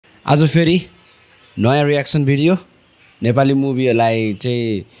आज फेरि नयाँ रियाक्सन भिडियो नेपाली मुभीहरूलाई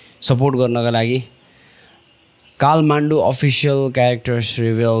चाहिँ सपोर्ट गर्नका लागि कालमान्डु अफिसियल क्यारेक्टर्स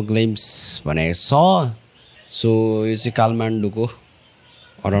रिभिल ग्लिम्स भनेको छ। सो यो चाहिँ कालमान्डुको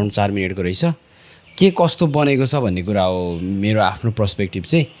अराउन्ड 4 मिनटको रहेछ। के कस्तो बनेको छ भन्ने कुरा हो मेरो आफ्नो पर्सपेक्टिभ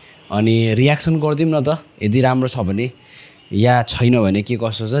चाहिँ। अनि रियाक्सन गरिदिउँ न त, यदि राम्रो छ भने या छैन भने के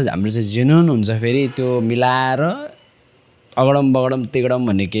कस्तो छ। हाम्रो चाहिँ जेन्युन हुन्छ, फेरि त्यो मिलाएर अगडम बगडम तेगडम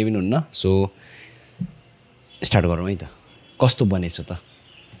भन्ने केही पनि हुन्न। सो स्टार्ट गरौँ है त, कस्तो बनेछ त।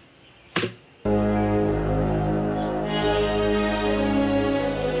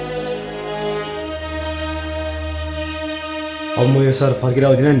 अब म यो सर फर्केर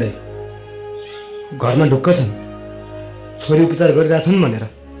आउँदिनँ नि दाइ। घरमा ढुक्क छन्, छोरी उपचार गरिरहेछन् भनेर।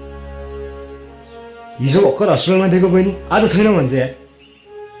 हिजो भर्खर हस्पिटलमा दिएको बहिनी आज छैन भन्छ यार।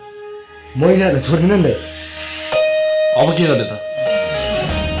 म यिनीहरूलाई छोड्दिनँ नि दाइ। अब के गर्ने त?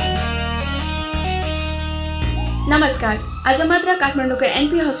 नमस्कार, आज मात्र काठमाडौँको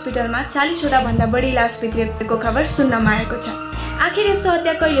एनपी हस्पिटलमा 40वटा भन्दा बढी लास भित्रिएको खबर सुन्नमा आएको छ। आखिर यस्तो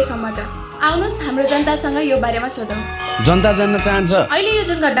हत्या कहिलेसम्म त? आउनुहोस् हाम्रो जनतासँग यो बारेमा सोधौँ। जनता जान्न चाहन्छ अहिले यो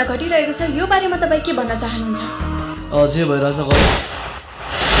जुन घटना घटिरहेको छ यो बारेमा तपाईँ के भन्न चाहनुहुन्छ? अझै भइरहेछ।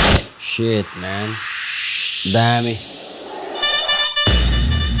 शिट म्यान, दामी।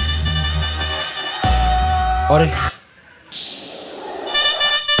 अरे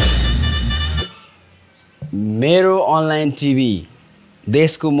मेरो अनलाइन टिभी,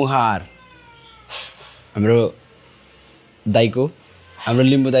 देशको मुहार, हाम्रो दाइको, हाम्रो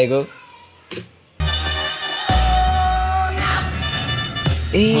लिम्बू दाइको।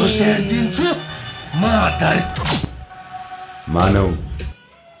 मानव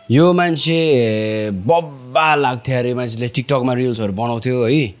यो मान्छे बब्बा लाग्थ्यो अरे। मान्छेले टिकटकमा रिल्सहरू बनाउँथ्यो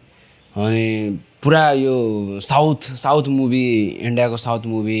है। अनि पुरा यो साउथ मुभी, इन्डियाको साउथ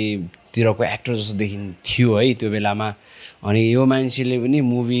मुभीतिरको एक्टर जस्तो देखिन्थ्यो है त्यो बेलामा। अनि यो मान्छेले पनि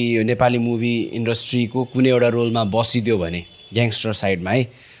नेपाली मुभी इन्डस्ट्रीको कुनै एउटा रोलमा बसिदियो भने, ग्याङ्स्टर साइडमा है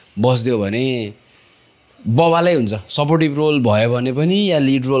बसिदियो भने बवालै हुन्छ। सपोर्टिभ रोल भयो भने पनि या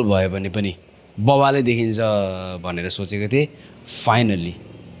लिड रोल भयो भने पनि बवालै देखिन्छ भनेर सोचेको थिएँ। फाइनल्ली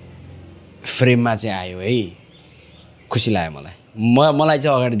फ्रेममा चाहिँ आयो है, खुसी लाग्यो मलाई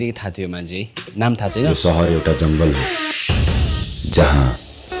चाहिँ अगाडिदेखि थाहा थियो मान्छे है, नाम थाहा छैन। यो सहर एउटा जङ्गल हो जहाँ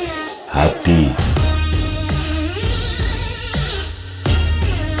हात्ती,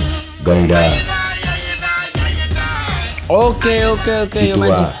 गैंडा, ओके यो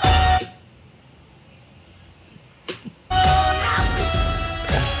मान्छे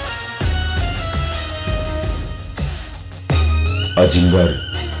अजिङ्गर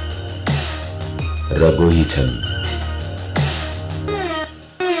र गोही छन्।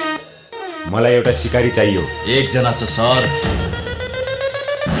 मलाई एउटा शिकारी चाहियो। एकजना छ सर।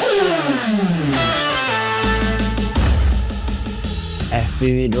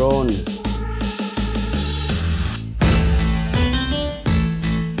 FPV drone.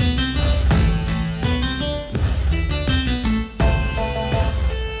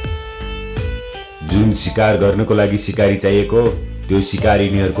 जुन शिकार गर्नको लागि शिकारी चाहिएको त्यो शिकार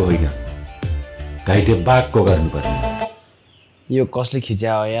यिनीहरूको होइन, घाइते बाघको गर्नुपर्ने। यो कसले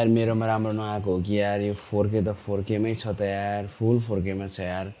खिच्या हो यार? मेरोमा राम्रो नआएको हो कि यार? यो 4K त 4K मै छ त यार, फुल 4K मा छ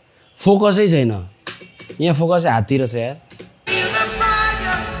यार। फोकसै छैन यहाँ, फोकसै हाततिर छ यार।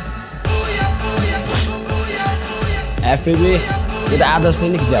 एफपीबी यो त आदर्शले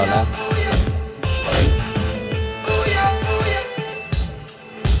नै खिच्या होला।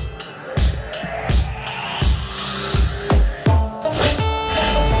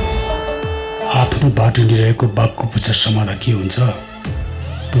 आफ्नो बाटो लिइरहेको बाघको पुच्छर समाधा के हुन्छ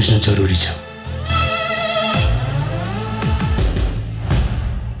बुझ्नु जरुरी छ।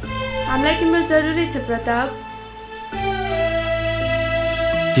 हामीलाई तिम्रो जरुरी छ प्रताप।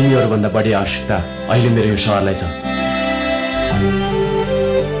 तिमीहरूभन्दा बढी आवश्यकता अहिले मेरो यो सहरलाई छ।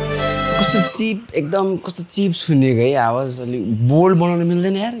 कस्तो चिप, एकदम कस्तो चिप सुनेको है आवाज। अलिक बोल्ड बनाउन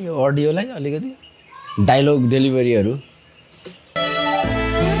मिल्दैन यार यो अडियोलाई? अलिकति डायलग डेलिभरीहरू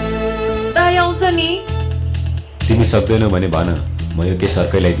आउँछ नि। तिमी सक्दैनौ भने भन, म यो केस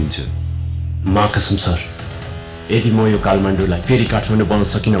अर्कैलाई दिन्छु। मा कसम सर, यदि म यो कालमान्डुलाई फेरि काठमाडौँ बनाउन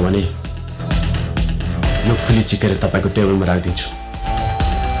सकिनँ भने यो फुली चिकेर तपाईँको टेबलमा राखिदिन्छु।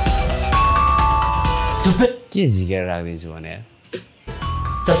 के झिकेर राखिदिन्छु भने यार?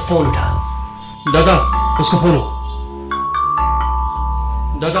 चल फोन उठा। दादा उसको फोन हो।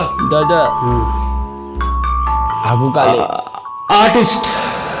 दादा हाकुकाले आर्टिस्ट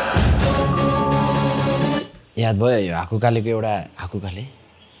याद भयो। यो हाकुकालेको एउटा हाकुकाले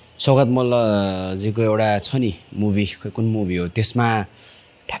सौगात मल्लजीको एउटा छ नि मुभी, कुन मुभी हो त्यसमा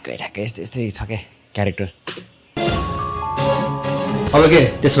ठ्याक्कै ठ्याक्कै यस्तै यस्तै छ क्या क्यारेक्टर। अब के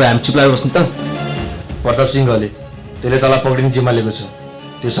त्यसो भए हामी चुप लागेर बस्नु त। प्रताप सिंहले त्यसले तल पक्रिने जिम्मा लिएको छ,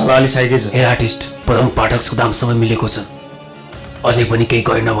 त्यो सल्लाह अलि साइकै छ। हे आर्टिस्ट, प्रथम पाठकको दामसँग मिलेको छ। अझै पनि केही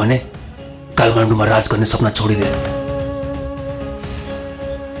गरेन भने काठमाडौँमा राज गर्ने सपना छोडिदे।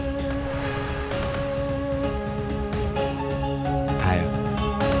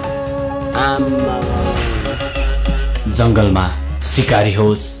 जङ्गलमा सिकारी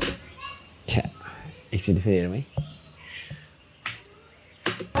होस्। एकचोटि फेरि हेरौँ है,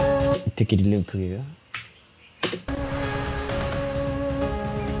 त्यो केटीले थुकेको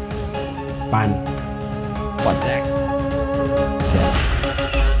पान पच्याक।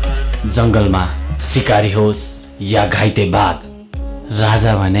 जङ्गलमा सिकारी होस् या घाइते बाघ,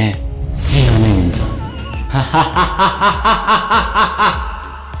 राजा भने सिंह नै हुन्छ।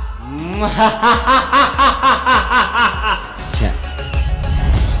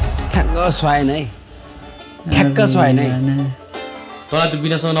 ठ्याक्क स्वाएन है, ठ्याक्क स्वाएन है। तँलाई त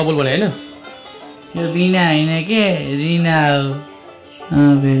बिनासँग नबोल भने होइन? यो बिना होइन के रिना हो।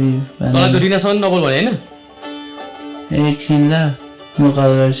 तँलाई त रिनासँग नबोल भने होइन? एकछिन ल म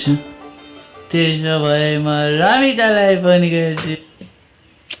कल गर्छु। त्यसो भए म रमितालाई पनि गर्छु।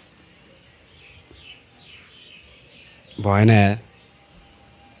 भएन यार,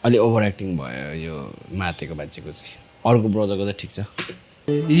 अलि ओभर एक्टिङ भयो यो मातेको बाजेको चाहिँ। अर्को ब्रदरको त ठिक छ।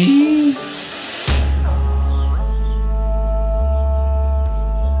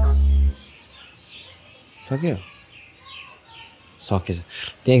 सक्यो सकेछ।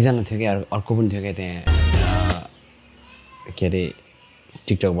 त्यहाँ एकजना थियो क्या, अर्को पनि थियो क्या त्यहाँ, के अरे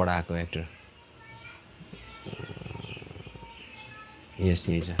टिकटकबाट आएको एक्टर। यस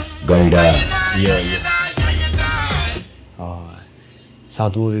यही छ गैडा। यो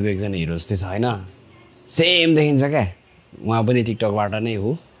साउथ मुभीको एकजना हिरो जस्तै छ होइन, सेम देखिन्छ क्या। उहाँ पनि टिकटकबाट नै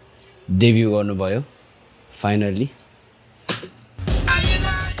हो, डेब्यू गर्नुभयो फाइनल्ली।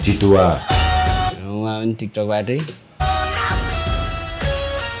 चितुवा उहाँ पनि टिकटकबाटै।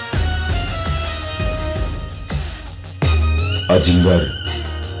 अजिङ्गर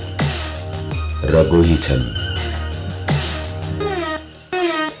र गोही छन्।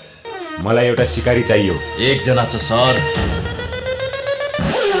 मलाई एउटा सिकारी चाहियो। एकजना छ सर।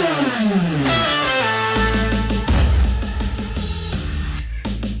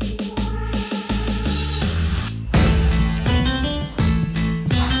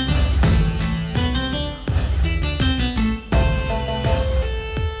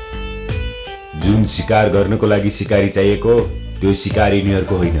 जुन शिकार गर्नको लागि सिकारी चाहिएको त्यो सिकार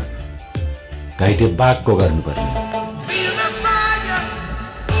यिनीहरूको होइन, घाइते बाघको गर्नुपर्ने।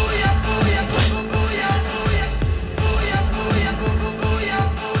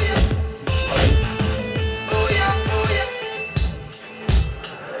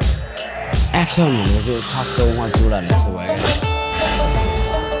 एक्सन भनेको चाहिँ ठक्क उहाँ चुडाले जस्तो भयो क्या।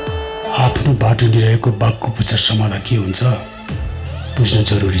 आफ्नो बाटो लिइरहेको बाघको पुच्छर समाधा के हुन्छ बुझ्न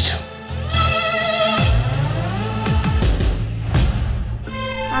जरुरी छ।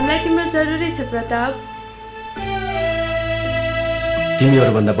 हामीलाई तिम्रो जरुरी छ प्रताप।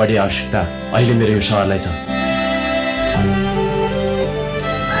 तिमीहरूभन्दा बढी आवश्यकता अहिले मेरो यो सहरलाई छ।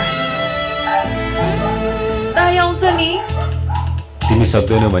 दाइ आउँछ नि। तिमी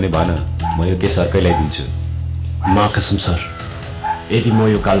सक्दैनौ भने भन, म यो केस अर्कै ल्याइदिन्छु। मा कसम सर, यदि म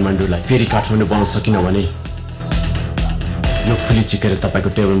यो काठमाडौँलाई फेरि काठमाडौँ बनाउन सकिनँ भने यो फुली चिकेर तपाईँको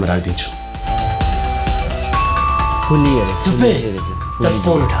टेबलमा राखिदिन्छु। फुली अरे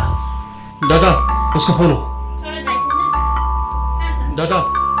फोन उठा। दादा उसको फोन हो। दादा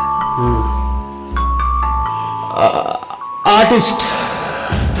आर्टिस्ट।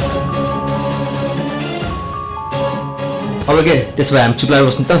 अब के त्यसो भए हामी चुप लागेर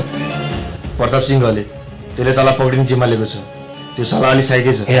बस्नु त। प्रताप सिंहले त्यसले तल पक्रिने जिम्मा लिएको छ, त्यो सल्लाह अलि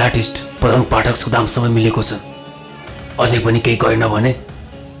साइकै छ। हे आर्टिस्ट, प्रथम पाठकको दामसँग मिलेको छ। अझै पनि केही गरेन भने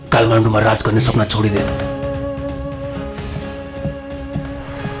काठमाडौँमा राज गर्ने सपना छोडिदे।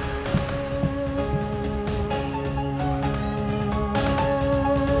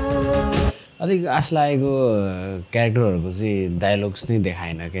 अलिक आश लागेको क्यारेक्टरहरूको चाहिँ डायलग्स नै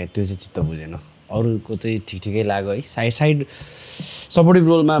देखाएन क्या, त्यो चाहिँ चित्त बुझेन। अरूको चाहिँ ठिकै लाग्यो है। साइड सपोर्टिभ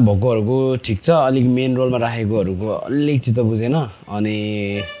रोलमा भएकोहरूको ठिक छ, अलिक मेन रोलमा राखेकोहरूको अलिक चित्त बुझेन। अनि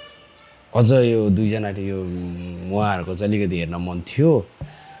अझ यो दुईजना यो उहाँहरूको चाहिँ अलिकति हेर्न मन थियो,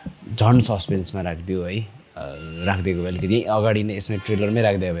 झन् सस्पेन्समा राखिदियो है। राखिदिएको भए अलिकति यहीँ अगाडि नै यसमा ट्रेलरमै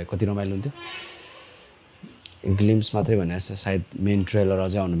राखिदियो भए कति रमाइलो हुन्थ्यो। ग्लिम्स मात्रै भने जस्तो सायद मेन ट्रेलर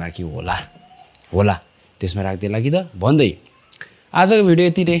अझै आउनु बाँकी होला त्यसमा राखिदिएला कि त भन्दै आजको भिडियो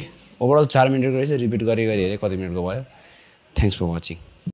यति नै। ओभरअल 4 मिनटको रहेछ, रिपिट गरी हेरेँ कति मिनटको भयो। Thanks for watching.